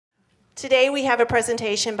Today we have a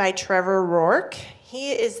presentation by Trevor Roark.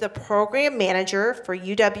 He is the program manager for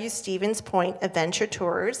UW-Stevens Point Adventure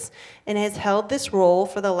Tours and has held this role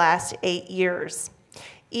for the last 8 years,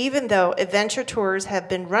 even though Adventure Tours have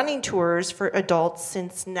been running tours for adults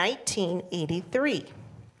since 1983.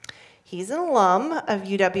 He's an alum of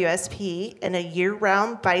UWSP and a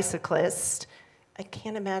year-round bicyclist. I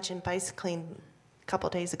can't imagine bicycling a couple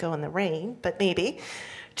days ago in the rain, but maybe.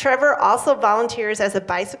 Trevor also volunteers as a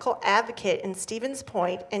bicycle advocate in Stevens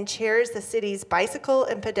Point and chairs the city's Bicycle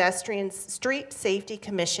and Pedestrian Street Safety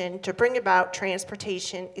Commission to bring about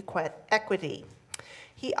transportation equity.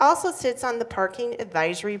 He also sits on the Parking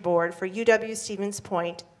Advisory Board for UW-Stevens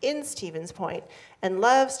Point in Stevens Point and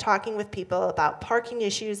loves talking with people about parking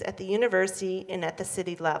issues at the university and at the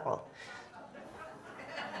city level.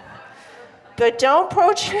 But don't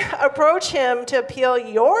approach him to appeal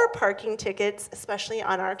your parking tickets, especially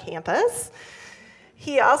on our campus.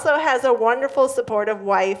 He also has a wonderful, supportive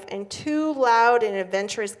wife and 2 loud and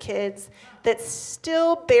adventurous kids that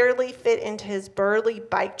still barely fit into his burly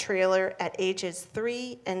bike trailer at ages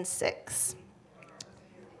 3 and 6.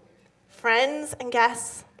 Friends and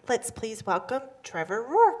guests, let's please welcome Trevor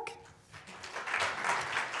Roark.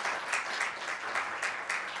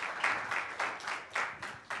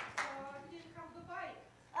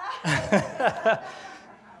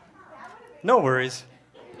 No worries.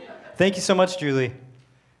 Thank you so much, Julie.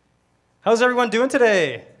 How's everyone doing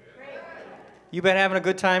today? Great. You been having a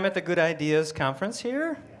good time at the Good Ideas Conference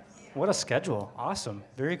here? What a schedule. Awesome.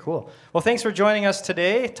 Very cool. Well, thanks for joining us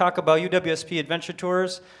today. Talk about UWSP Adventure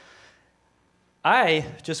Tours. I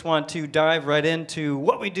just want to dive right into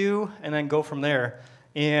what we do and then go from there.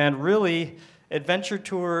 And really, Adventure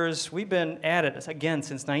Tours, we've been at it, again,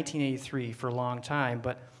 since 1983 for a long time,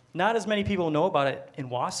 but not as many people know about it in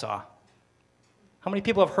Wausau. How many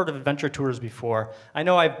people have heard of Adventure Tours before? I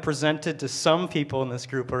know I've presented to some people in this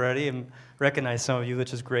group already and recognize some of you,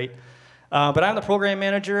 which is great. But I'm the program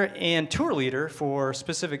manager and tour leader for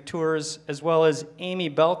specific tours, as well as Amy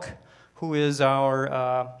Belk, who is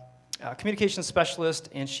our communications specialist,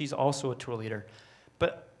 and she's also a tour leader.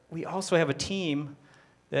 But we also have a team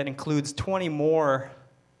that includes 20 more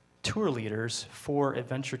tour leaders for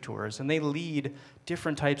Adventure Tours, and they lead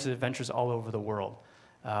different types of adventures all over the world.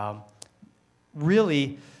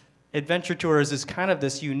 Really, Adventure Tours is kind of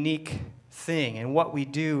this unique thing, and what we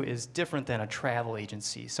do is different than a travel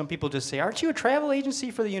agency. Some people just say, aren't you a travel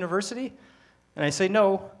agency for the university? And I say,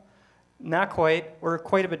 no, not quite. We're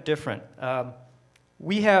quite a bit different.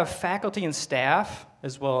 We have faculty and staff,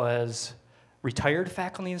 as well as retired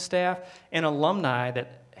faculty and staff, and alumni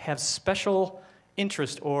that have special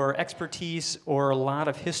interest or expertise or a lot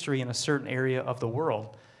of history in a certain area of the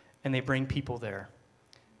world, and they bring people there.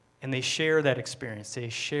 And they share that experience. They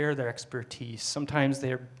share their expertise. Sometimes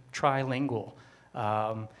they're trilingual,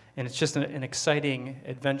 and it's just an exciting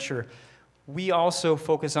adventure. We also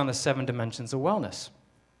focus on the 7 dimensions of wellness.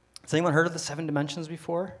 Has anyone heard of the 7 dimensions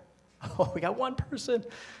before? Oh, we got 1 person.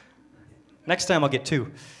 Next time I'll get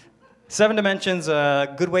 2. 7 dimensions,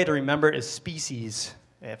 a good way to remember is species,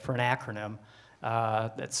 for an acronym.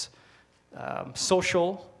 That's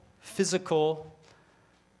social, physical,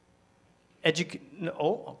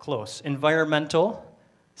 close. Environmental.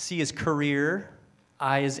 C is career.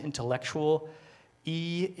 I is intellectual.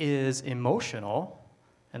 E is emotional.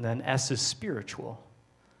 And then S is spiritual.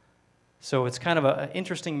 So it's kind of an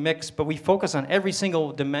interesting mix, but we focus on every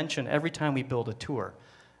single dimension every time we build a tour.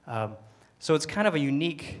 So it's kind of a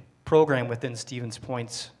unique program within Stevens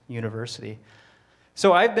Point University.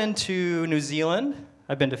 So I've been to New Zealand,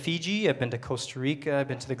 I've been to Fiji, I've been to Costa Rica, I've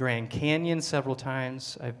been to the Grand Canyon several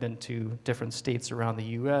times, I've been to different states around the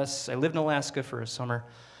US, I lived in Alaska for a summer.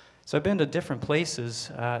 So I've been to different places,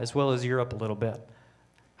 as well as Europe a little bit.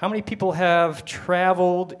 How many people have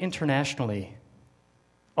traveled internationally?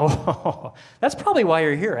 Oh, that's probably why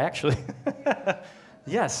you're here, actually.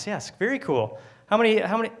 Yes, very cool.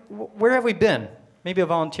 Where have we been? Maybe a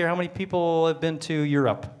volunteer. How many people have been to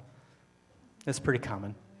Europe? That's pretty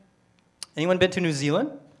common. Anyone been to New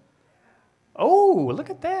Zealand? Oh,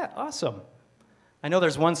 look at that. Awesome. I know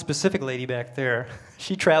there's one specific lady back there.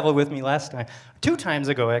 She traveled with me last time. 2 times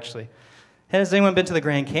ago, actually. Has anyone been to the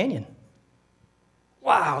Grand Canyon?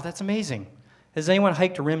 Wow, that's amazing. Has anyone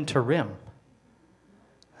hiked rim to rim?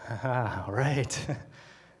 All right.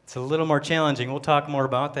 It's a little more challenging. We'll talk more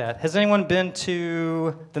about that. Has anyone been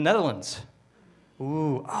to the Netherlands?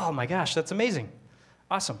 Ooh, oh my gosh, that's amazing.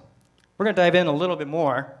 Awesome. We're going to dive in a little bit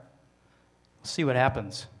more. We'll see what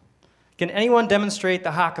happens. Can anyone demonstrate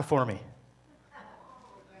the haka for me?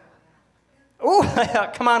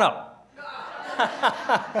 Oh, come on up.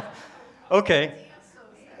 Okay.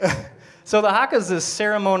 So the haka is this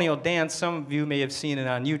ceremonial dance. Some of you may have seen it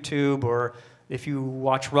on YouTube, or if you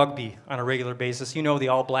watch rugby on a regular basis, you know the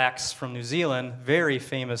All Blacks from New Zealand, very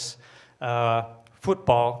famous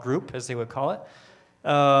football group, as they would call it.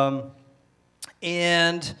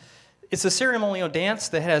 And it's a ceremonial dance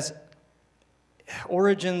that has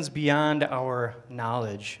origins beyond our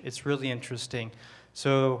knowledge. It's really interesting.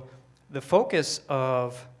 So the focus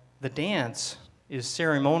of the dance is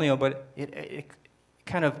ceremonial, but it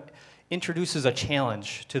kind of introduces a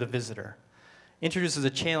challenge to the visitor. Introduces a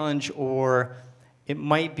challenge, or it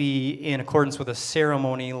might be in accordance with a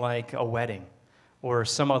ceremony like a wedding or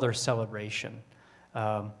some other celebration.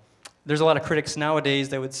 There's a lot of critics nowadays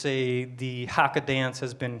that would say the haka dance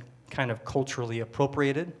has been kind of culturally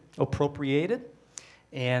appropriated,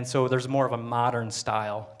 and so there's more of a modern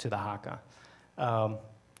style to the haka.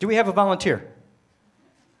 Do we have a volunteer?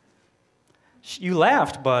 You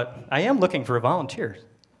laughed, but I am looking for a volunteer.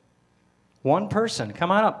 One person,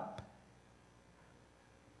 come on up.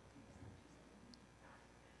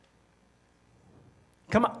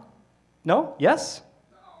 Come on. No? Yes?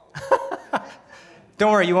 No.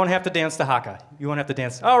 Don't worry, you won't have to dance the haka. You won't have to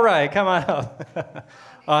dance. All right, come on up.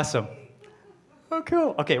 Awesome. Oh,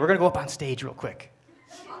 cool. Okay, we're going to go up on stage real quick.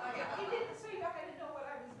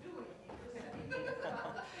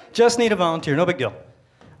 Just need a volunteer, no big deal.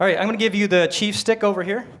 All right, I'm going to give you the chief stick over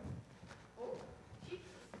here.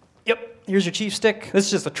 Yep, here's your chief stick. This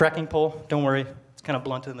is just a trekking pole. Don't worry. It's kind of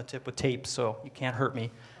blunted in the tip with tape, so you can't hurt me.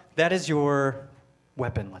 That is your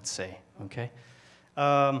weapon, let's say, okay?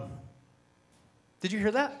 Did you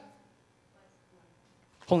hear that?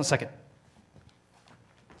 Hold on a second.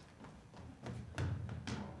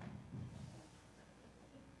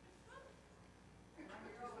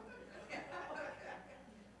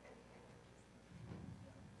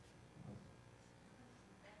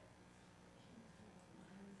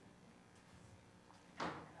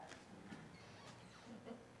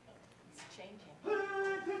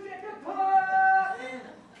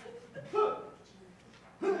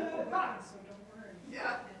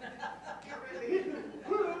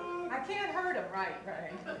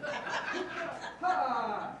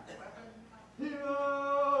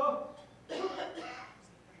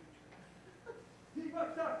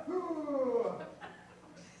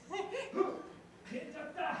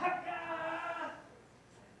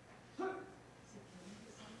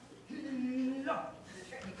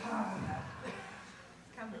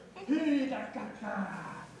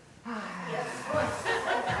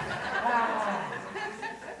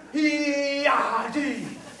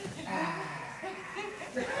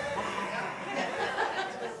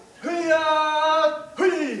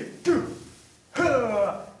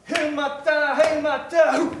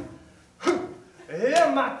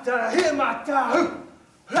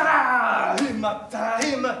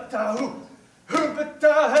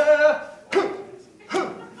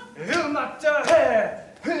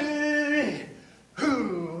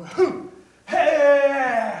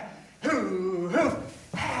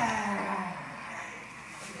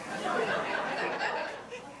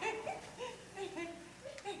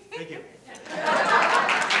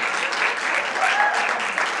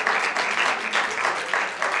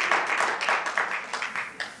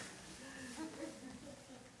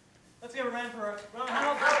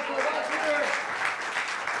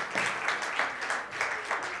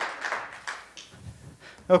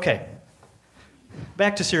 Okay,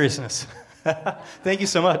 back to seriousness. Thank you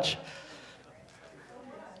so much.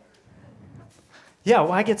 Yeah,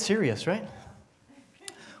 why get serious, right?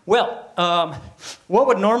 Well, what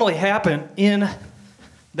would normally happen in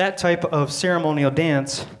that type of ceremonial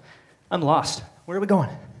dance? I'm lost. Where are we going?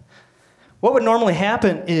 What would normally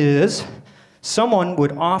happen is someone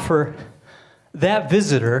would offer that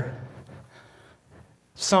visitor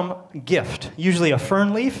some gift, usually a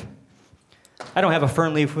fern leaf. I don't have a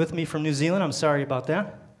fern leaf with me from New Zealand. I'm sorry about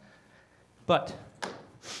that. But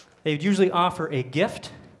they would usually offer a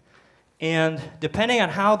gift, and depending on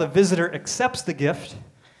how the visitor accepts the gift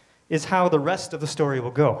is how the rest of the story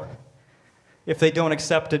will go. If they don't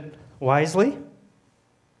accept it wisely,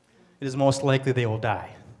 it is most likely they will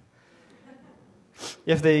die.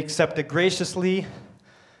 If they accept it graciously,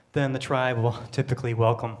 then the tribe will typically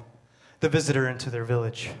welcome the visitor into their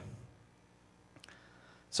village.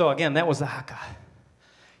 So again, that was the haka.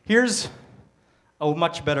 Here's a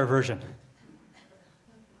much better version.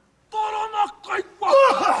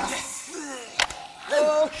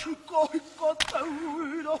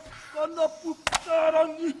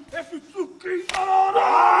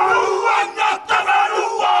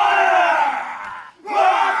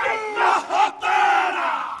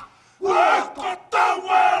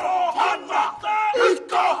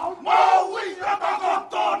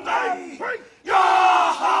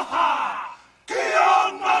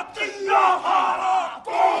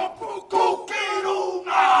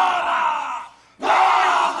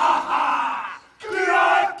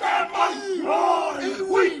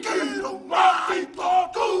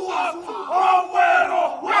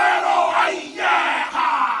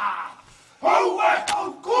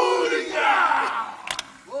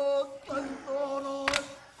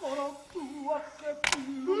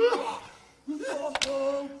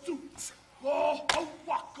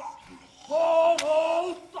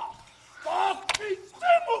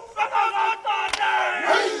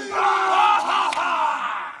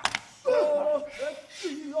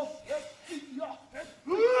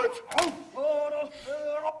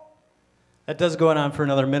 That does go on for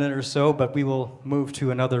another minute or so, but we will move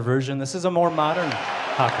to another version. This is a more modern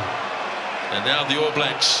haka. And now the All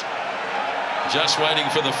Blacks just waiting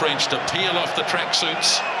for the French to peel off the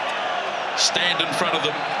tracksuits, stand in front of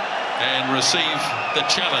them, and receive the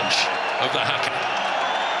challenge of the haka.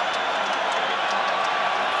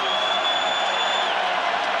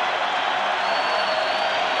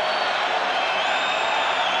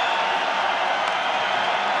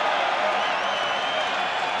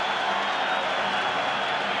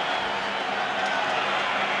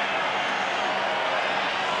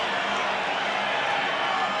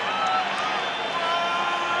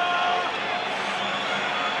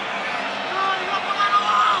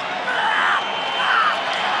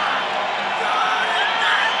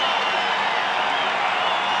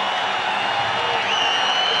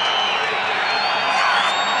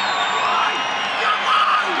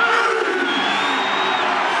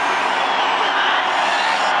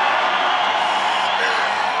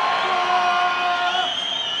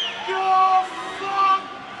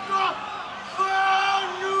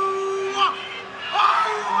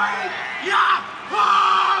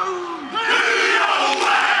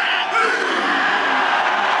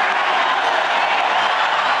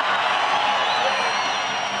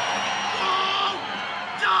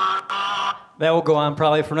 That will go on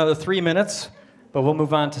probably for another 3 minutes, but we'll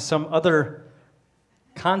move on to some other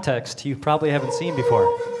context you probably haven't seen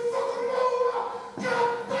before.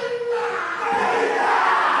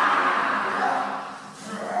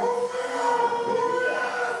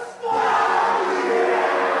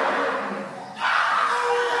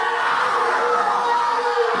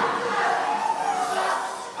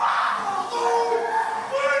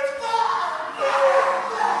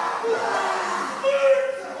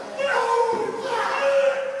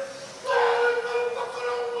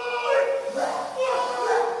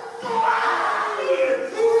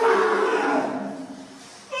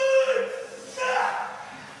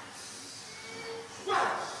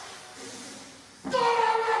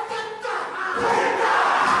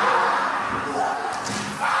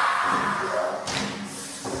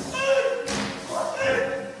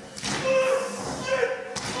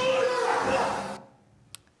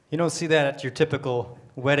 You don't see that at your typical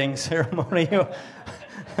wedding ceremony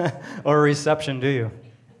or reception, do you?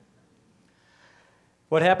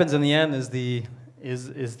 What happens in the end is the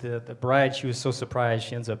bride, she was so surprised,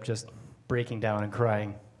 she ends up just breaking down and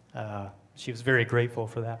crying. She was very grateful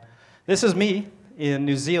for that. This is me in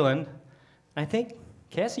New Zealand. I think,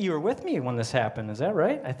 Cassie, you were with me when this happened. Is that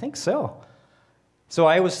right? I think so. So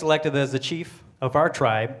I was selected as the chief of our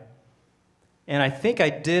tribe, and I think I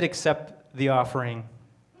did accept the offering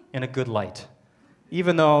in a good light,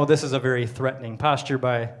 even though this is a very threatening posture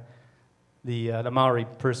by the Maori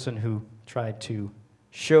person who tried to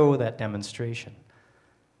show that demonstration.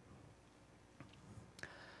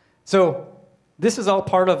 So this is all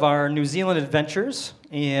part of our New Zealand adventures,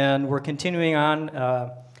 and we're continuing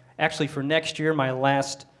on. Actually, for next year, my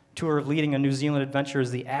last tour of leading a New Zealand adventure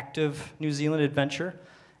is the active New Zealand adventure,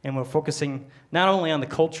 and we're focusing not only on the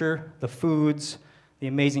culture, the foods, the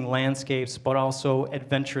amazing landscapes, but also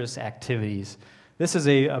adventurous activities. This is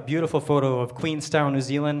a beautiful photo of Queenstown, New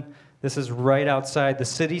Zealand. This is right outside the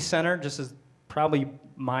city center. This is probably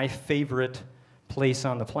my favorite place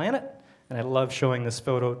on the planet, and I love showing this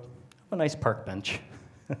photo of a nice park bench.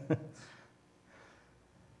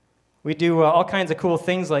 We do all kinds of cool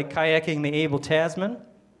things like kayaking the Abel Tasman.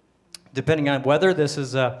 Depending on weather, this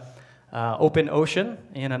is open ocean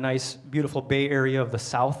in a nice, beautiful bay area of the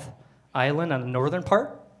South Island on the northern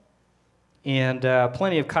part, and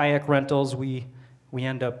plenty of kayak rentals. We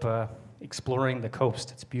end up exploring the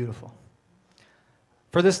coast. It's beautiful.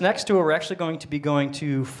 For this next tour, we're actually going to be going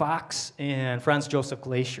to Fox and Franz Josef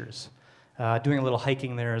glaciers, doing a little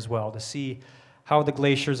hiking there as well to see how the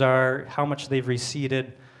glaciers are, how much they've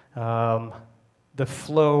receded, the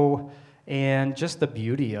flow, and just the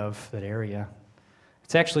beauty of that area.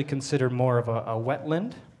 It's actually considered more of a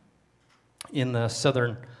wetland in the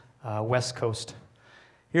southern west coast.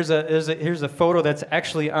 Here's a photo that's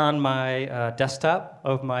actually on my desktop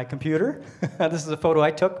of my computer. This is a photo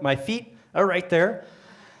I took. My feet are right there.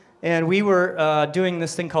 And we were doing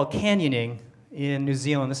this thing called canyoning in New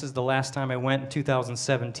Zealand. This is the last time I went in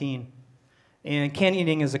 2017. And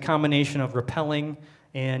canyoning is a combination of rappelling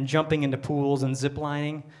and jumping into pools and zip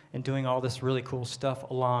lining and doing all this really cool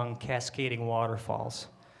stuff along cascading waterfalls.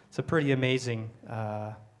 It's a pretty amazing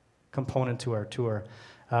component to our tour.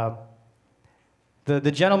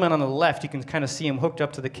 The gentleman on the left, you can kind of see him hooked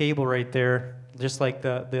up to the cable right there, just like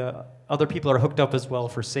the other people are hooked up as well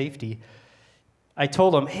for safety. I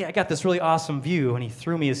told him, hey, I got this really awesome view, and he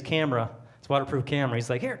threw me his camera. It's waterproof camera. He's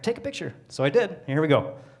like, here, take a picture. So I did. Here we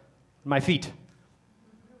go. My feet.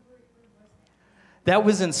 That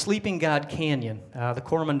was in Sleeping God Canyon, the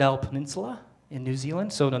Coromandel Peninsula in New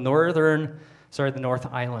Zealand. So the North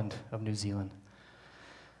Island of New Zealand.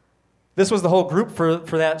 This was the whole group for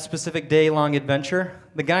that specific day-long adventure.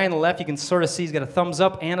 The guy on the left, you can sort of see he's got a thumbs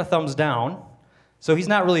up and a thumbs down. So he's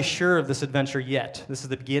not really sure of this adventure yet. This is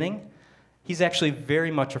the beginning. He's actually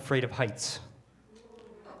very much afraid of heights.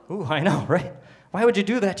 Ooh, I know, right? Why would you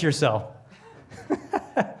do that to yourself?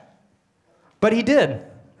 But he did.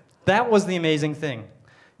 That was the amazing thing.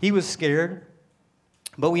 He was scared,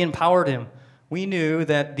 but we empowered him. We knew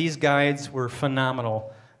that these guides were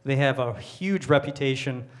phenomenal. They have a huge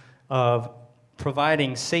reputation of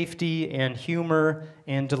providing safety and humor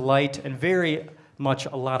and delight and very much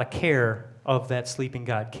a lot of care of that Sleeping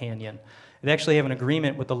God Canyon. They actually have an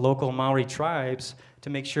agreement with the local Maori tribes to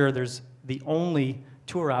make sure there's the only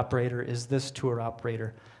tour operator is this tour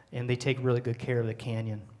operator, and they take really good care of the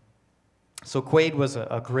canyon. So Quade was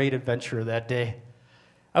a great adventurer that day.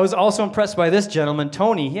 I was also impressed by this gentleman,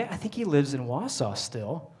 Tony. Yeah, I think he lives in Wausau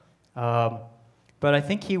still. But I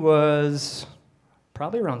think he was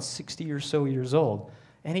probably around 60 or so years old.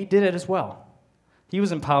 And he did it as well. He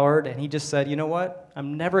was empowered, and he just said, you know what?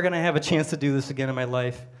 I'm never going to have a chance to do this again in my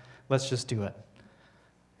life. Let's just do it.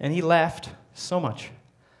 And he laughed so much.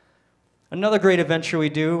 Another great adventure we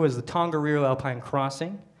do was the Tongariro Alpine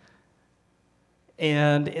Crossing.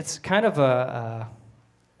 And it's kind of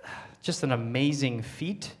just an amazing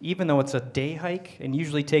feat, even though it's a day hike and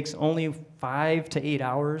usually takes only 5 to 8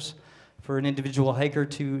 hours for an individual hiker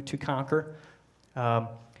to conquer.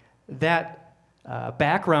 That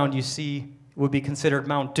background you see would be considered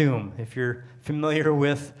Mount Doom. If you're familiar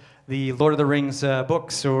with the Lord of the Rings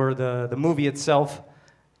books or the movie itself,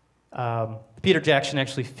 Peter Jackson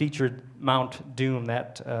actually featured Mount Doom,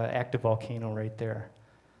 that active volcano right there.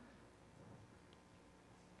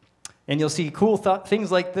 And you'll see cool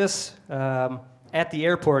things like this at the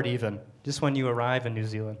airport even, just when you arrive in New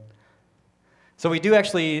Zealand. So we do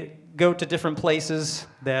actually go to different places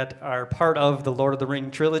that are part of the Lord of the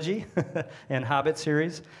Ring trilogy and Hobbit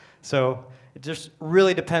series. So it just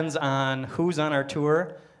really depends on who's on our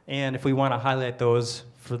tour and if we want to highlight those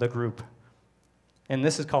for the group. And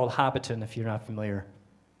this is called Hobbiton, if you're not familiar.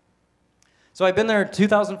 So I've been there in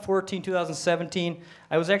 2014, 2017.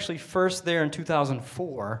 I was actually first there in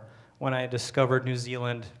 2004 when I discovered New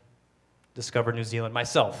Zealand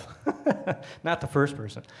myself. Not the first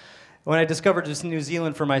person. When I discovered just New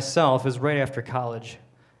Zealand for myself, it was right after college.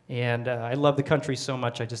 And I love the country so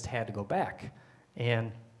much, I just had to go back.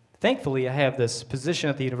 And thankfully, I have this position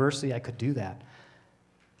at the university, I could do that.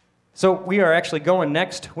 So we are actually going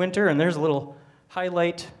next winter, and there's a little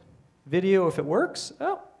highlight video if it works.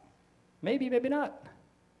 Oh, maybe, maybe not.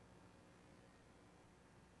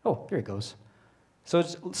 Oh, there it goes. So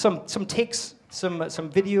it's some takes, some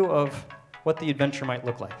video of what the adventure might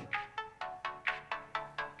look like.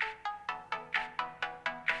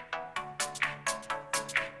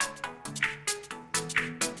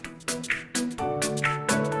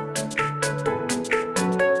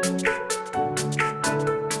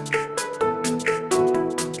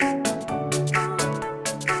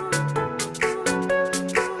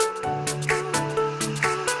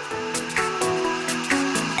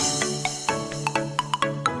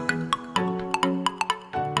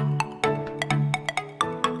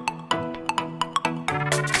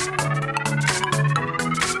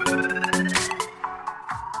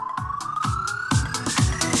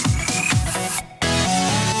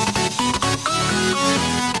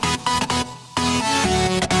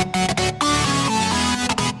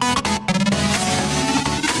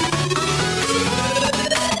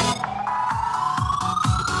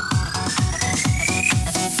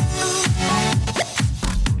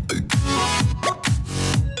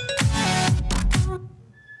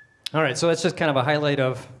 All right, so that's just kind of a highlight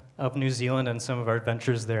of New Zealand and some of our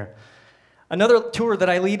adventures there. Another tour that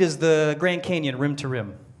I lead is the Grand Canyon, rim to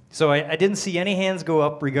rim. So I didn't see any hands go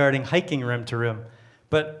up regarding hiking rim to rim.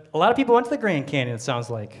 But a lot of people went to the Grand Canyon, it sounds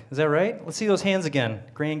like. Is that right? Let's see those hands again.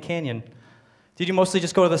 Grand Canyon. Did you mostly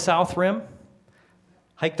just go to the south rim?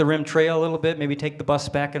 Hike the rim trail a little bit, maybe take the bus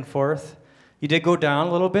back and forth? You did go down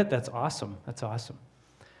a little bit? That's awesome. That's awesome.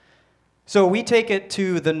 So we take it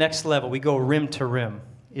to the next level. We go rim to rim.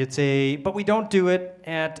 But we don't do it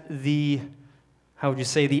at the, how would you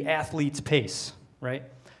say, the athlete's pace, right?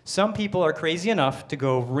 Some people are crazy enough to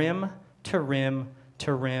go rim to rim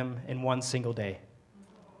to rim in one single day.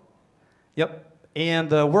 Yep. And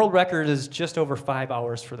the world record is just over 5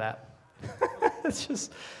 hours for that.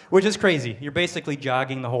 Which is crazy. You're basically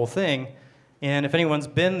jogging the whole thing, And if anyone's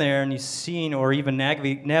been there and you've seen or even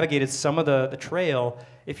navigated some of the trail,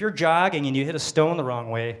 if you're jogging and you hit a stone the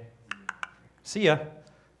wrong way, see ya.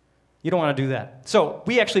 You don't want to do that. So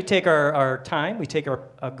we actually take our time. We take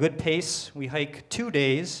a good pace. We hike 2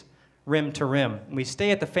 days, rim to rim. We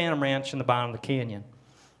stay at the Phantom Ranch in the bottom of the canyon.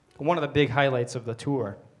 One of the big highlights of the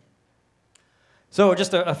tour. So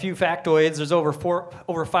just a few factoids. There's over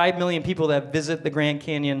 5 million people that visit the Grand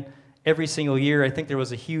Canyon every single year. I think there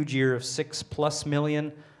was a huge year of 6+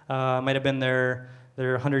 million. Might have been their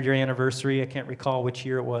 100-year anniversary. I can't recall which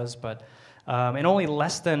year it was, but and only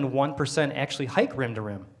less than 1% actually hike rim to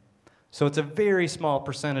rim. So it's a very small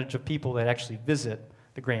percentage of people that actually visit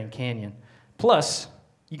the Grand Canyon. Plus,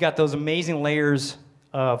 you got those amazing layers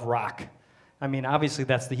of rock. I mean, obviously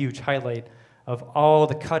that's the huge highlight of all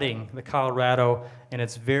the cutting the Colorado and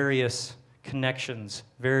its various connections,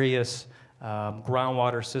 various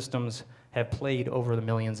groundwater systems have played over the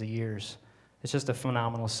millions of years. It's just a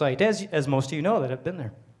phenomenal sight, as most of you know that have been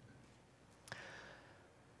there.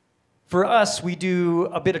 For us, we do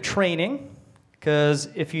a bit of training, because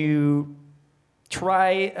if you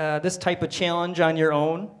try this type of challenge on your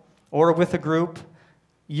own or with a group,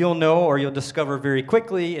 you'll know or you'll discover very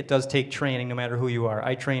quickly it does take training no matter who you are.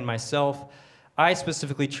 I train myself. I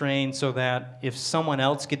specifically train so that if someone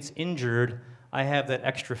else gets injured, I have that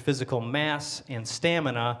extra physical mass and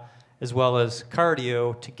stamina as well as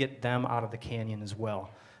cardio to get them out of the canyon as well.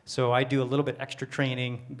 So I do a little bit extra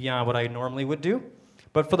training beyond what I normally would do.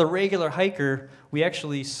 But for the regular hiker, we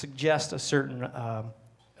actually suggest a certain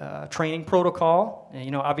training protocol. And,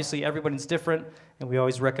 you know, obviously everybody's different, and we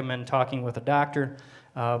always recommend talking with a doctor.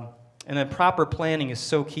 And then proper planning is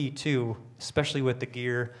so key too, especially with the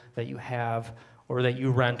gear that you have or that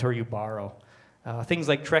you rent or you borrow. Things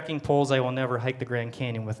like trekking poles I will never hike the Grand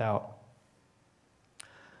Canyon without.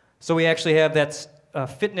 So we actually have that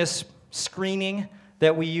fitness screening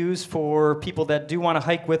that we use for people that do want to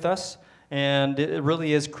hike with us. And it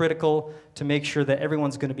really is critical to make sure that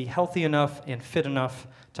everyone's going to be healthy enough and fit enough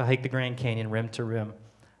to hike the Grand Canyon rim to rim.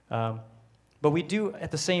 But we do, at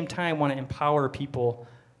the same time, want to empower people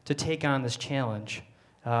to take on this challenge.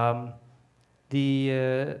 I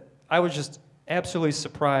was just absolutely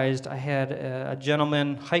surprised. I had a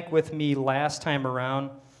gentleman hike with me last time around.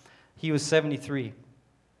 He was 73.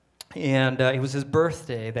 And it was his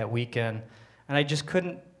birthday that weekend. And I just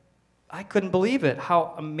couldn't believe it,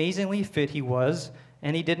 how amazingly fit he was,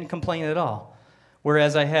 and he didn't complain at all.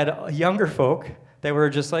 Whereas I had younger folk that were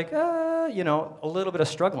just like, you know, a little bit of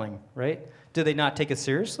struggling, right? Did they not take it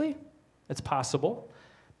seriously? It's possible.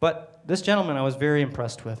 But this gentleman I was very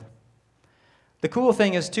impressed with. The cool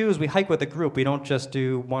thing is, too, is we hike with a group. We don't just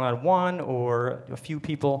do one-on-one or a few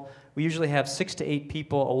people. We usually have 6 to 8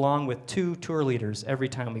 people along with 2 tour leaders every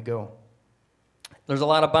time we go. There's a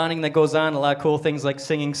lot of bonding that goes on, a lot of cool things like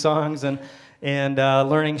singing songs and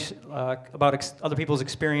learning about other people's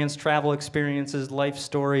experience, travel experiences, life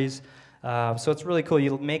stories. So it's really cool.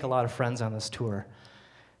 You'll make a lot of friends on this tour.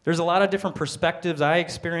 There's a lot of different perspectives I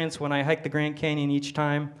experience when I hike the Grand Canyon each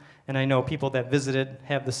time, and I know people that visit it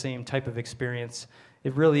have the same type of experience.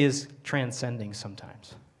 It really is transcending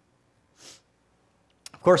sometimes.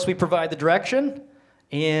 Of course, we provide the direction,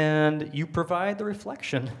 and you provide the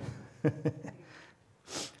reflection.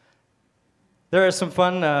 There are some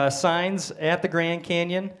fun signs at the Grand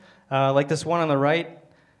Canyon, like this one on the right.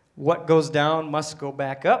 What goes down must go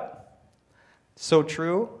back up. So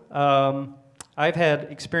true. I've had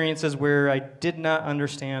experiences where I did not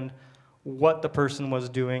understand what the person was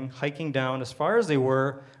doing, hiking down as far as they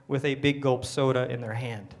were with a big gulp soda in their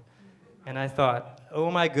hand. And I thought, oh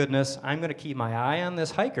my goodness, I'm going to keep my eye on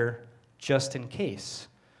this hiker just in case.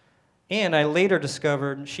 And I later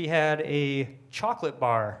discovered she had a chocolate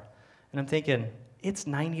bar. And I'm thinking, it's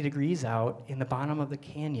 90 degrees out in the bottom of the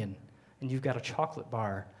canyon, and you've got a chocolate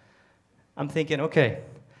bar. I'm thinking, okay,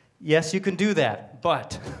 yes, you can do that,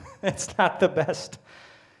 but it's not the best.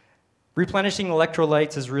 Replenishing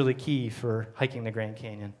electrolytes is really key for hiking the Grand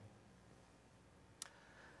Canyon.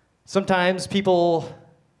 Sometimes people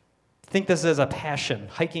think this is a passion.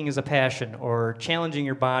 Hiking is a passion, or challenging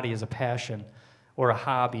your body is a passion, or a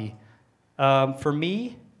hobby. For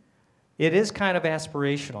me, it is kind of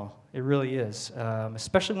aspirational. It really is,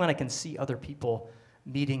 especially when I can see other people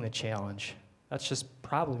meeting the challenge. That's just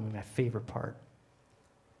probably my favorite part.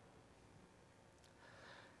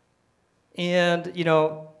 And, you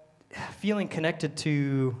know, feeling connected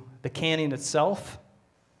to the canyon itself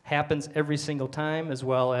happens every single time, as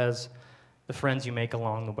well as the friends you make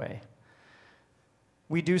along the way.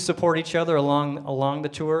 We do support each other along the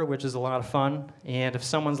tour, which is a lot of fun. And if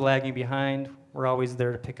someone's lagging behind, we're always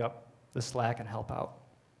there to pick up the slack and help out.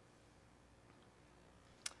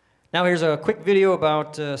 Now here's a quick video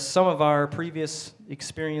about some of our previous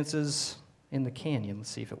experiences in the canyon. Let's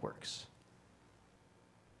see if it works.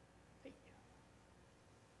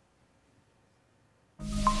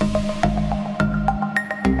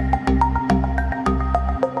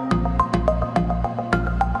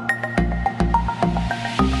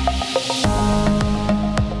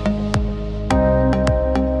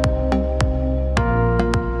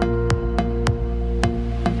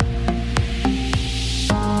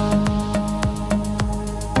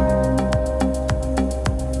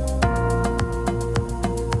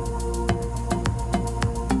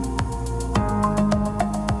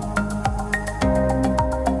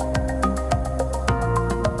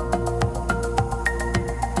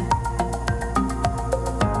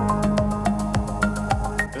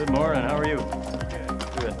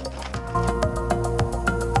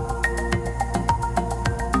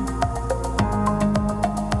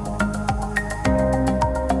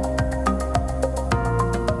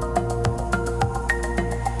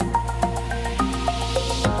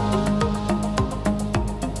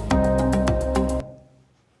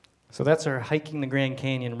 So that's our hiking the Grand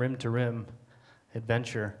Canyon rim to rim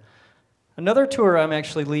adventure. Another tour I'm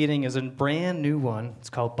actually leading is a brand new one. It's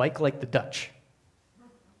called Bike Like the Dutch.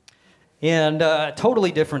 And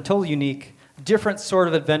totally different, totally unique, different sort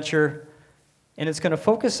of adventure. And it's going to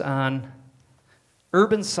focus on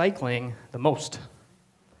urban cycling the most.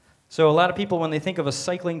 So a lot of people, when they think of a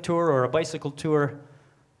cycling tour or a bicycle tour,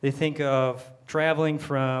 they think of traveling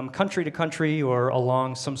from country to country or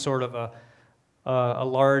along some sort of a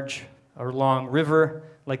large or long river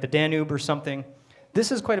like the Danube or something.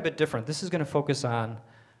 This is quite a bit different. This is going to focus on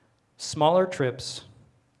smaller trips,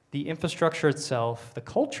 the infrastructure itself, the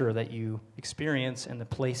culture that you experience, and the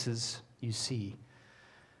places you see.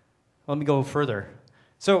 Let me go further.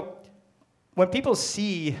 So when people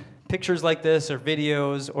see pictures like this or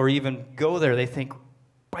videos or even go there, they think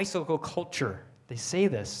bicycle culture. They say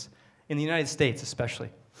this in the United States especially.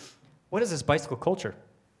 What is this bicycle culture?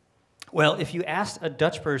 Well, if you asked a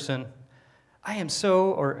Dutch person,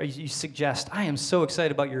 or you suggest, I am so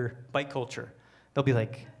excited about your bike culture, they'll be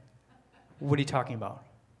like, what are you talking about?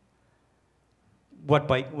 What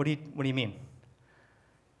bike? What do you mean?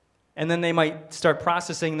 And then they might start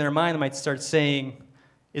processing in their mind, they might start saying,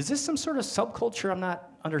 is this some sort of subculture I'm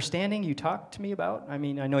not understanding you talk to me about? I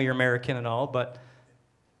mean, I know you're American and all, but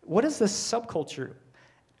what is this subculture?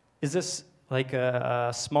 Is this like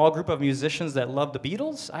a small group of musicians that love the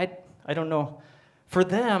Beatles? I don't know. For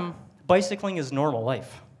them, bicycling is normal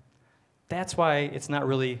life. That's why it's not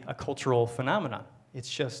really a cultural phenomenon. It's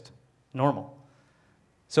just normal.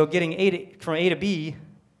 So getting from A to B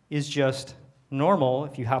is just normal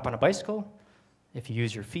if you hop on a bicycle, if you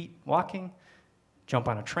use your feet walking, jump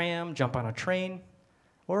on a tram, jump on a train,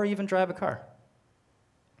 or even drive a car.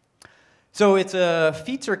 So it's a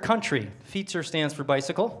Fietser country. Fietser stands for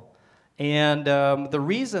bicycle. And the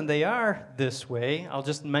reason they are this way, I'll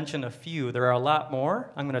just mention a few. There are a lot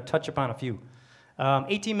more. I'm going to touch upon a few.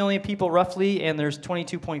 18 million people roughly, and there's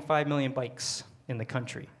 22.5 million bikes in the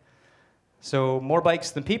country. So more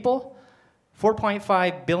bikes than people.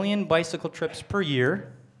 4.5 billion bicycle trips per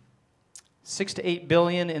year. 6 to 8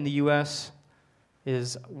 billion in the US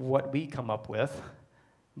is what we come up with.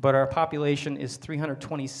 But our population is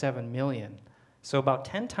 327 million. So about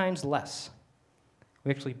 10 times less. We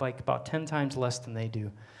actually bike about 10 times less than they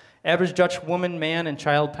do. Average Dutch woman, man, and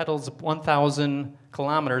child pedals 1,000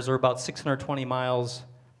 kilometers, or about 620 miles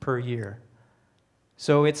per year.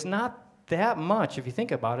 So it's not that much if you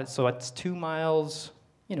think about it. So it's 2 miles,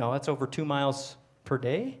 that's over 2 miles per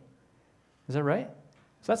day. Is that right?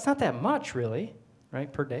 So that's not that much, really,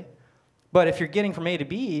 right, per day. But if you're getting from A to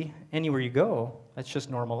B, anywhere you go, that's just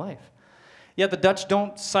normal life. Yet the Dutch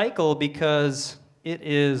don't cycle because it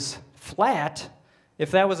is flat. If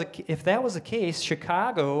that was the case,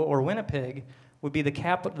 Chicago or Winnipeg would be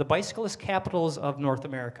the bicyclist capitals of North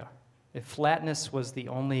America, if flatness was the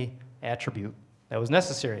only attribute that was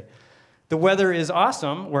necessary. The weather is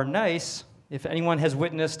awesome or nice. If anyone has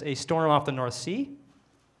witnessed a storm off the North Sea,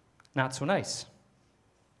 not so nice.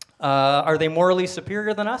 Are they morally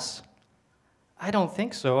superior than us? I don't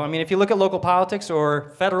think so. I mean, if you look at local politics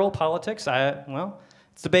or federal politics,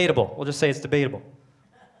 it's debatable. We'll just say it's debatable.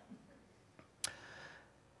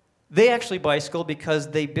 They actually bicycle because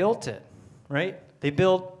they built it, right? They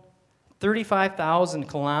built 35,000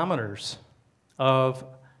 kilometers of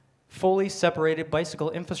fully separated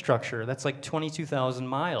bicycle infrastructure. That's like 22,000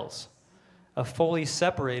 miles of fully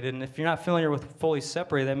separated. And if you're not familiar with fully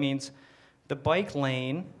separated, that means the bike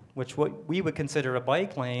lane, which what we would consider a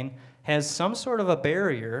bike lane, has some sort of a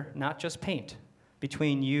barrier, not just paint,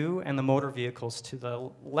 between you and the motor vehicles to the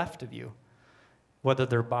left of you. Whether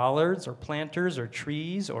they're bollards or planters or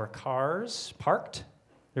trees or cars parked,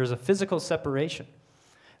 there's a physical separation.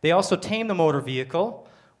 They also tame the motor vehicle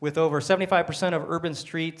with over 75% of urban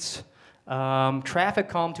streets traffic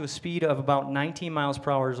calmed to a speed of about 19 miles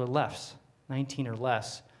per hour or less. 19 or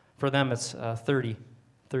less. For them, it's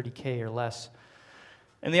 30K or less.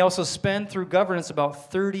 And they also spend through governance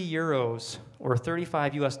about 30 euros or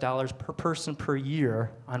 35 US dollars per person per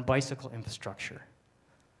year on bicycle infrastructure.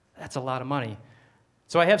 That's a lot of money.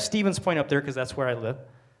 So I have Stevens Point up there because that's where I live.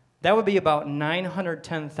 That would be about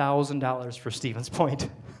 $910,000 for Stevens Point.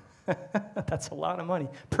 That's a lot of money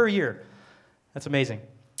per year. That's amazing.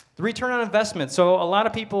 The return on investment. So a lot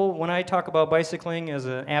of people, when I talk about bicycling as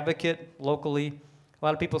an advocate locally, a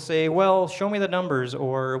lot of people say, well, show me the numbers,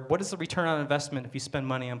 or what is the return on investment if you spend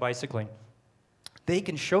money on bicycling? They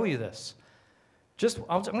can show you this.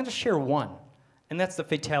 I'm going to share one, and that's the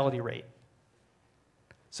fatality rate.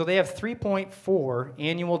 So they have 3.4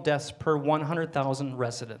 annual deaths per 100,000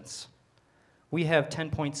 residents. We have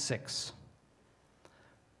 10.6.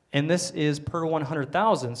 And this is per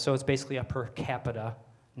 100,000, so it's basically a per capita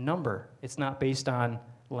number. It's not based on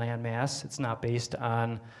land mass. It's not based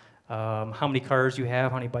on how many cars you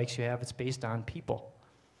have, how many bikes you have. It's based on people.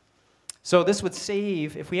 So this would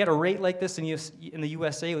save, if we had a rate like this in the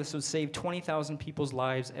USA, this would save 20,000 people's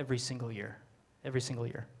lives every single year. Every single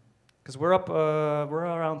year. Because we're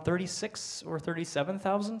around 36 or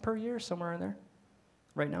 37,000 per year, somewhere in there,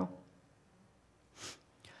 right now.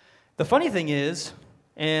 The funny thing is,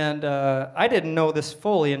 and I didn't know this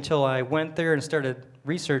fully until I went there and started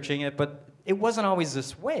researching it, but it wasn't always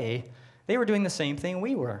this way. They were doing the same thing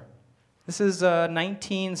we were. This is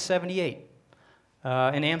 1978.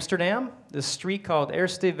 In Amsterdam, this street called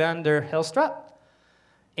Eerste van der Helstraat.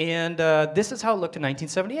 And this is how it looked in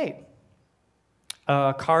 1978.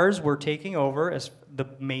 Cars were taking over as the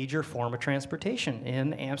major form of transportation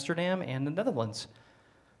in Amsterdam and the Netherlands.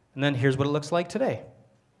 And then here's what it looks like today.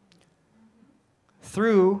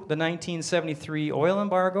 Through the 1973 oil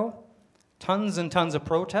embargo, tons and tons of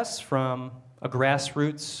protests from a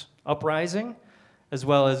grassroots uprising, as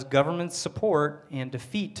well as government support and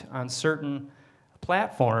defeat on certain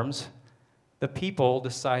platforms, the people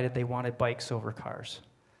decided they wanted bikes over cars.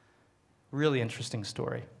 Really interesting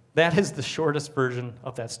story. That is the shortest version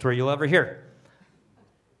of that story you'll ever hear.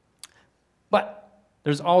 But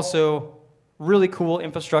there's also really cool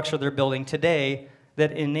infrastructure they're building today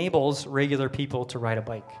that enables regular people to ride a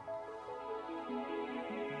bike.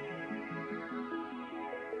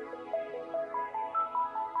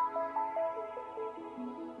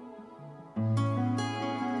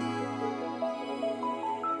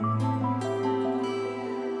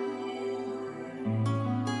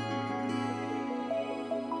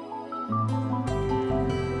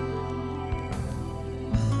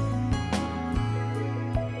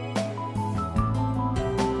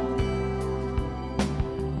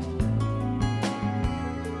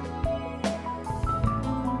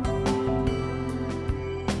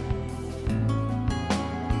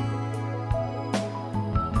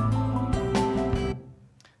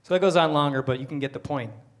 So that goes on longer, but you can get the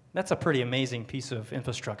point. That's a pretty amazing piece of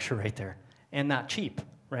infrastructure right there, and not cheap,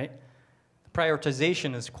 right? The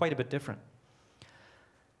prioritization is quite a bit different.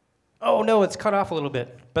 Oh no, it's cut off a little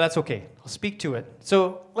bit, but that's okay. I'll speak to it.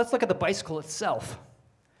 So let's look at the bicycle itself.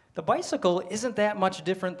 The bicycle isn't that much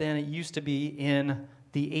different than it used to be in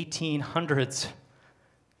the 1800s.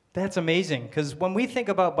 That's amazing, because when we think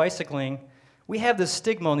about bicycling, we have this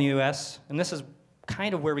stigma in the US, and this is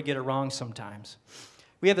kind of where we get it wrong sometimes.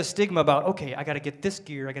 We have the stigma about, okay, I got to get this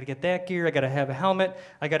gear, I got to get that gear, I got to have a helmet,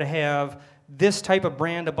 I got to have this type of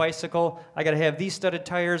brand of bicycle, I got to have these studded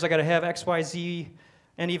tires, I got to have XYZ,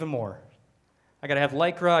 and even more. I got to have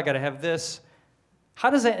Lycra, I got to have this.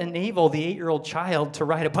 How does that enable the 8-year-old child to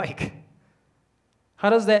ride a bike?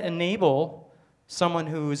 How does that enable someone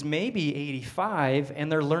who's maybe 85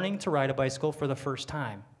 and they're learning to ride a bicycle for the first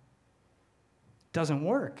time? Doesn't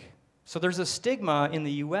work. So there's a stigma in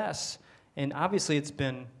the US. And obviously, it's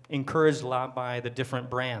been encouraged a lot by the different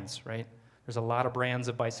brands, right? There's a lot of brands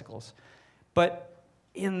of bicycles. But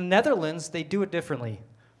in the Netherlands, they do it differently.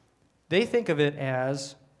 They think of it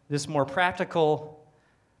as this more practical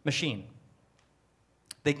machine.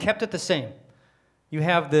 They kept it the same. You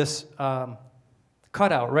have this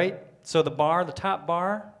cutout, right? So the bar, the top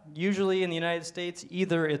bar, usually in the United States,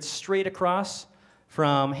 either it's straight across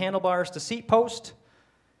from handlebars to seat post,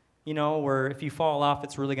 you know, where if you fall off,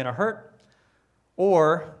 it's really going to hurt.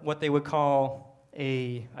 Or what they would call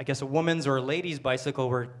a woman's or a lady's bicycle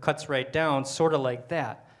where it cuts right down, sort of like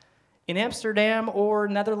that. In Amsterdam or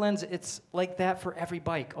Netherlands, it's like that for every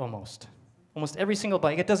bike almost. Almost every single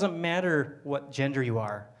bike. It doesn't matter what gender you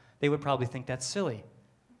are. They would probably think that's silly.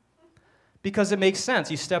 Because it makes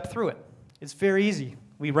sense. You step through it. It's very easy.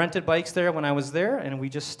 We rented bikes there when I was there, and we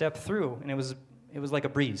just stepped through, and it was like a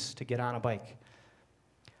breeze to get on a bike.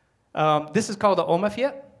 This is called the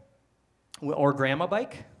Omafiet, or grandma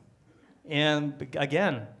bike. And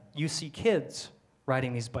again, you see kids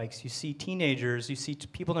riding these bikes. You see teenagers. You see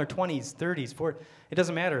people in their 20s, 30s, 40s. It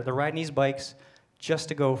doesn't matter. They're riding these bikes just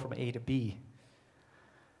to go from A to B.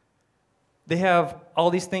 They have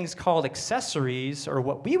all these things called accessories, or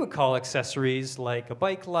what we would call accessories, like a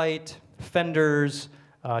bike light, fenders,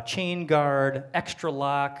 chain guard, extra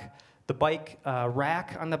lock, the bike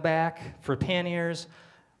rack on the back for panniers,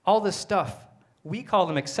 all this stuff. We call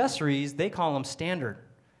them accessories, they call them standard.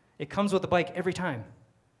 It comes with the bike every time.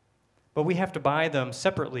 But we have to buy them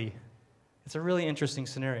separately. It's a really interesting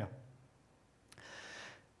scenario.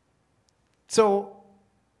 So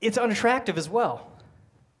it's unattractive as well.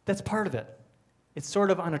 That's part of it. It's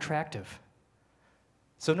sort of unattractive.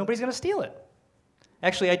 So nobody's going to steal it.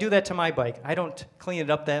 Actually, I do that to my bike. I don't clean it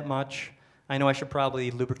up that much. I know I should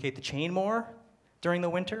probably lubricate the chain more during the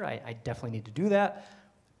winter. I definitely need to do that.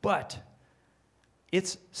 But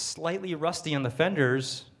it's slightly rusty on the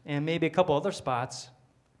fenders and maybe a couple other spots.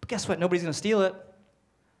 But guess what? Nobody's going to steal it.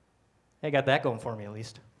 I got that going for me, at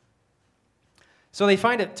least. So they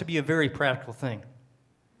find it to be a very practical thing.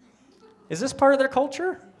 Is this part of their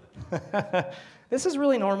culture? This is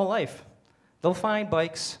really normal life. They'll find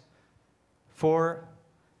bikes for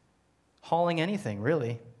hauling anything,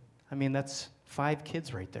 really. I mean, that's 5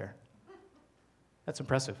 kids right there. That's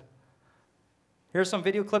impressive. Here are some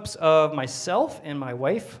video clips of myself and my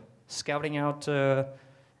wife scouting out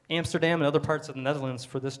Amsterdam and other parts of the Netherlands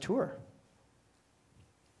for this tour.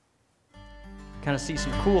 Kind of see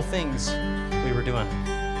some cool things we were doing.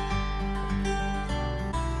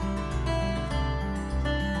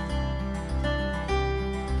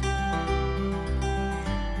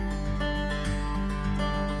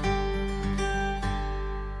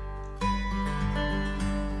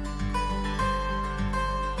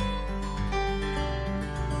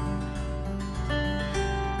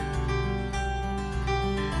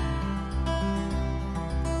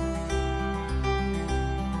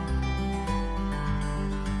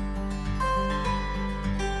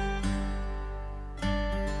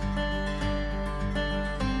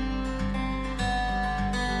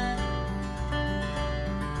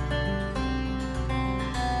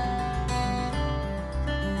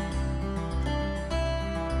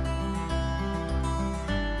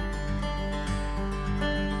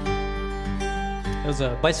 There's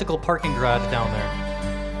a bicycle parking garage down there.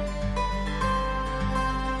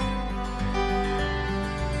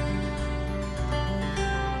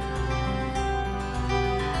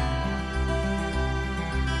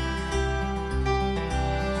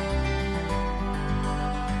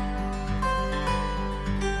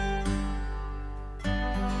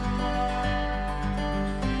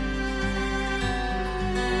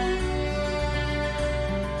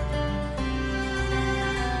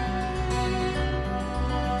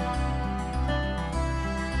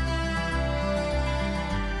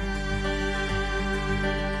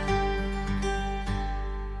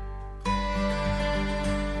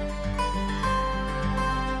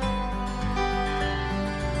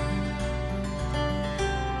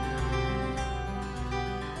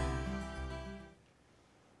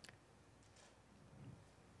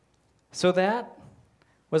 So that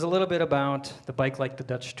was a little bit about the Bike Like the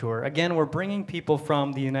Dutch tour. Again, we're bringing people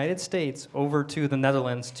from the United States over to the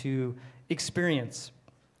Netherlands to experience,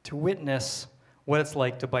 to witness what it's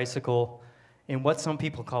like to bicycle in what some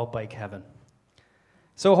people call bike heaven.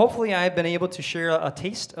 So hopefully I've been able to share a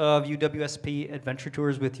taste of UWSP Adventure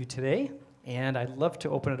Tours with you today, and I'd love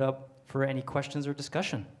to open it up for any questions or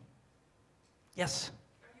discussion. Yes?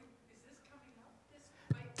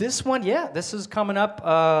 This one, yeah, this is coming up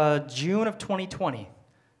June of 2020.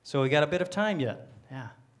 So we got a bit of time yet, yeah.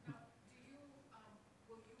 Now,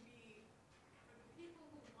 will you be, for the people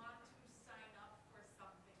who want to sign up for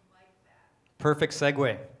something like that? Perfect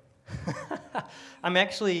segue. I'm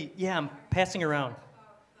actually, I'm passing around.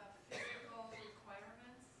 About the physical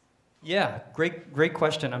requirements? Yeah, great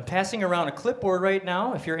question. I'm passing around a clipboard right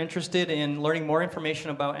now if you're interested in learning more information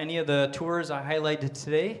about any of the tours I highlighted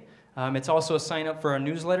today. It's also a sign up for our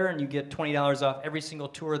newsletter, and you get $20 off every single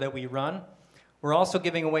tour that we run. We're also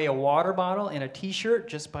giving away a water bottle and a t-shirt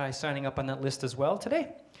just by signing up on that list as well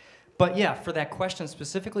today. But yeah, for that question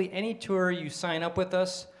specifically, any tour you sign up with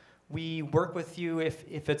us, we work with you if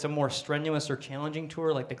it's a more strenuous or challenging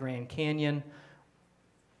tour like the Grand Canyon,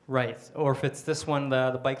 Right, or if it's this one,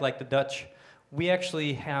 the Bike Like the Dutch, we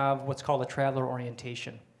actually have what's called a traveler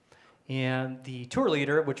orientation. And the tour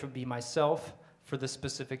leader, which would be myself for this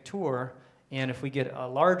specific tour, and if we get a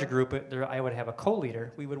larger group, I would have a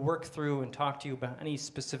co-leader. We would work through and talk to you about any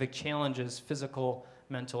specific challenges, physical,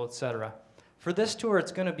 mental, etc. For this tour,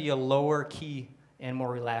 it's going to be a lower key and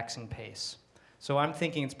more relaxing pace. So I'm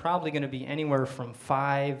thinking it's probably going to be anywhere from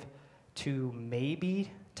 5 to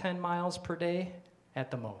maybe 10 miles per day at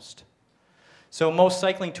the most. So most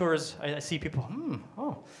cycling tours, I see people,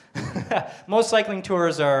 most cycling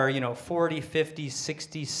tours are, 40, 50,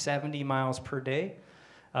 60, 70 miles per day,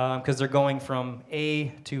 because they're going from A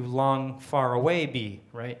to long, far away B,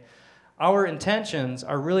 right? Our intentions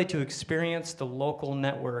are really to experience the local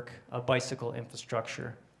network of bicycle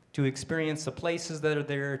infrastructure, to experience the places that are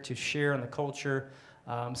there, to share in the culture.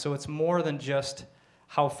 So it's more than just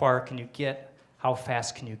how far can you get, how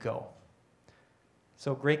fast can you go?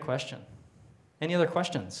 So great question. Any other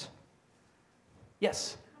questions?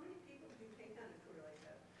 Yes? How many people do you take on a tour like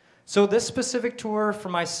that? So this specific tour for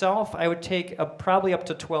myself, I would take probably up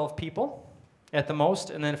to 12 people at the most.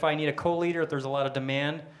 And then if I need a co-leader, if there's a lot of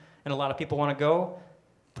demand and a lot of people want to go,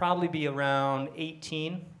 probably be around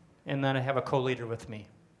 18. And then I have a co-leader with me.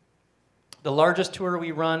 The largest tour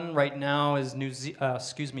we run right now is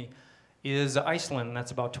Iceland.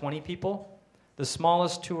 That's about 20 people. The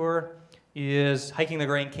smallest tour is hiking the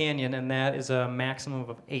Grand Canyon, and that is a maximum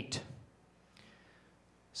of 8.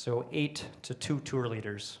 So 8 to 2 tour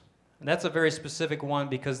leaders. And that's a very specific one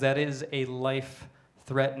because that is a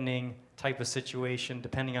life-threatening type of situation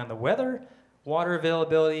depending on the weather, water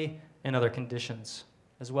availability, and other conditions,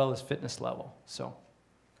 as well as fitness level. So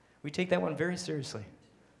we take that one very seriously.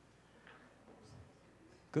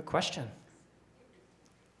 Good question.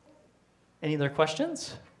 Any other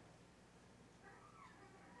questions?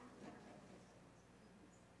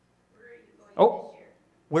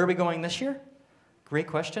 Where are we going this year? Great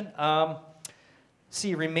question.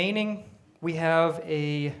 Remaining, we have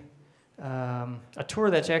a tour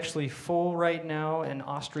that's actually full right now, an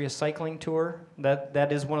Austria cycling tour.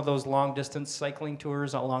 That is one of those long-distance cycling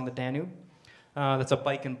tours along the Danube. That's a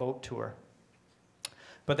bike and boat tour.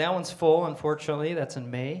 But that one's full, unfortunately. That's in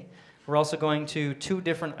May. We're also going to 2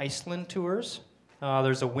 different Iceland tours.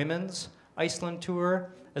 There's a women's Iceland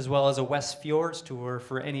tour, as well as a West Fjords tour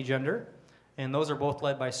for any gender. And those are both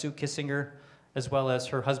led by Sue Kissinger, as well as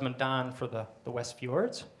her husband Don for the West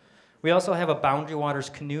Fjords. We also have a Boundary Waters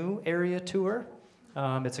canoe area tour.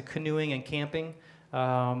 It's a canoeing and camping.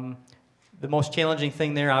 The most challenging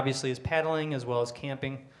thing there, obviously, is paddling, as well as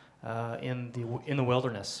camping in the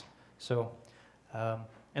wilderness. So,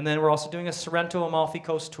 and then we're also doing a Sorrento Amalfi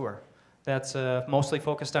Coast tour. That's mostly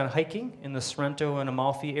focused on hiking in the Sorrento and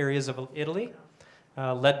Amalfi areas of Italy,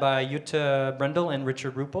 led by Jutta Brendel and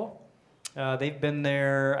Richard Ruppel. They've been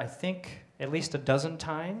there, I think, at least a dozen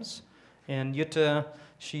times. And Jutta,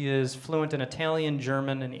 she is fluent in Italian,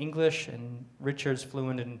 German, and English, and Richard's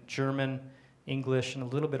fluent in German, English, and a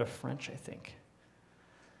little bit of French, I think.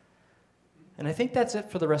 And I think that's it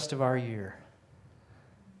for the rest of our year.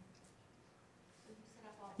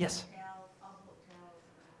 Yes?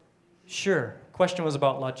 Sure. Question was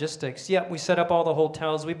about logistics. Yeah, we set up all the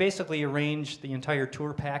hotels. We basically arrange the entire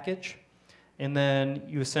tour package, and then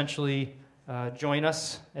you essentially join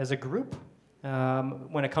us as a group.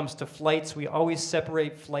 When it comes to flights, we always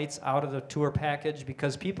separate flights out of the tour package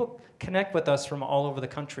because people connect with us from all over the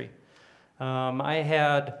country. I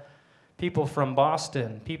had people from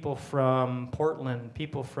Boston, people from Portland,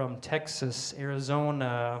 people from Texas,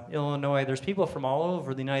 Arizona, Illinois. There's people from all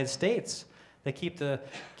over the United States that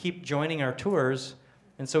keep joining our tours.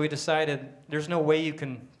 And so we decided there's no way you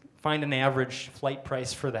can find an average flight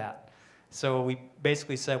price for that. So we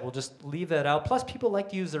basically said, we'll just leave that out. Plus, people like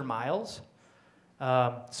to use their miles.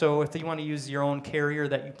 So if you want to use your own carrier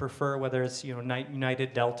that you prefer, whether it's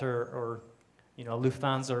United, Delta, or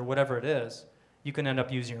Lufthansa, or whatever it is, you can end up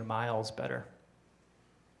using your miles better.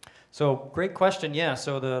 So great question, yeah.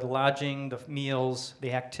 So the lodging, the meals,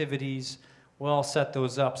 the activities, we'll all set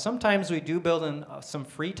those up. Sometimes we do build in some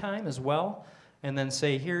free time as well, and then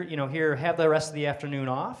say, here, have the rest of the afternoon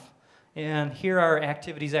off. And here are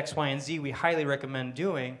activities X, Y, and Z we highly recommend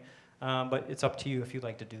doing, but it's up to you if you'd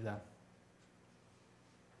like to do them.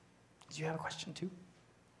 Did you have a question too?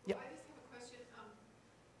 Yeah. I just have a question.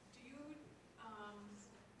 Do you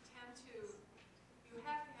tend to, you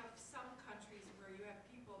have to have some countries where you have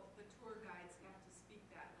people, the tour guides have to speak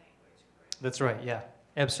that language, correct? That's right, yeah.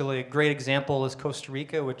 Absolutely. A great example is Costa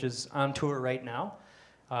Rica, which is on tour right now.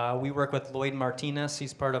 We work with Lloyd Martinez.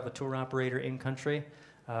 He's part of a tour operator in country.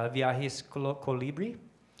 Viajes Colibri,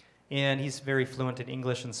 and he's very fluent in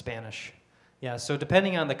English and Spanish. Yeah, so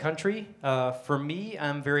depending on the country, for me,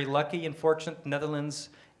 I'm very lucky and fortunate. Netherlands,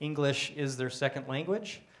 English is their second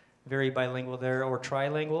language, very bilingual there, or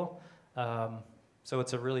trilingual. So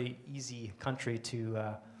it's a really easy country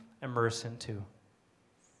to immerse into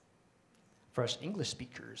for us English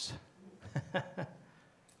speakers.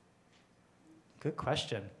 Good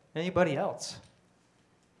question. Anybody else?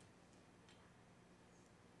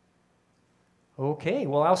 Okay,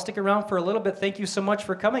 well, I'll stick around for a little bit. Thank you so much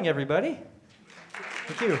for coming, everybody.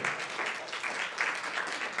 Thank you.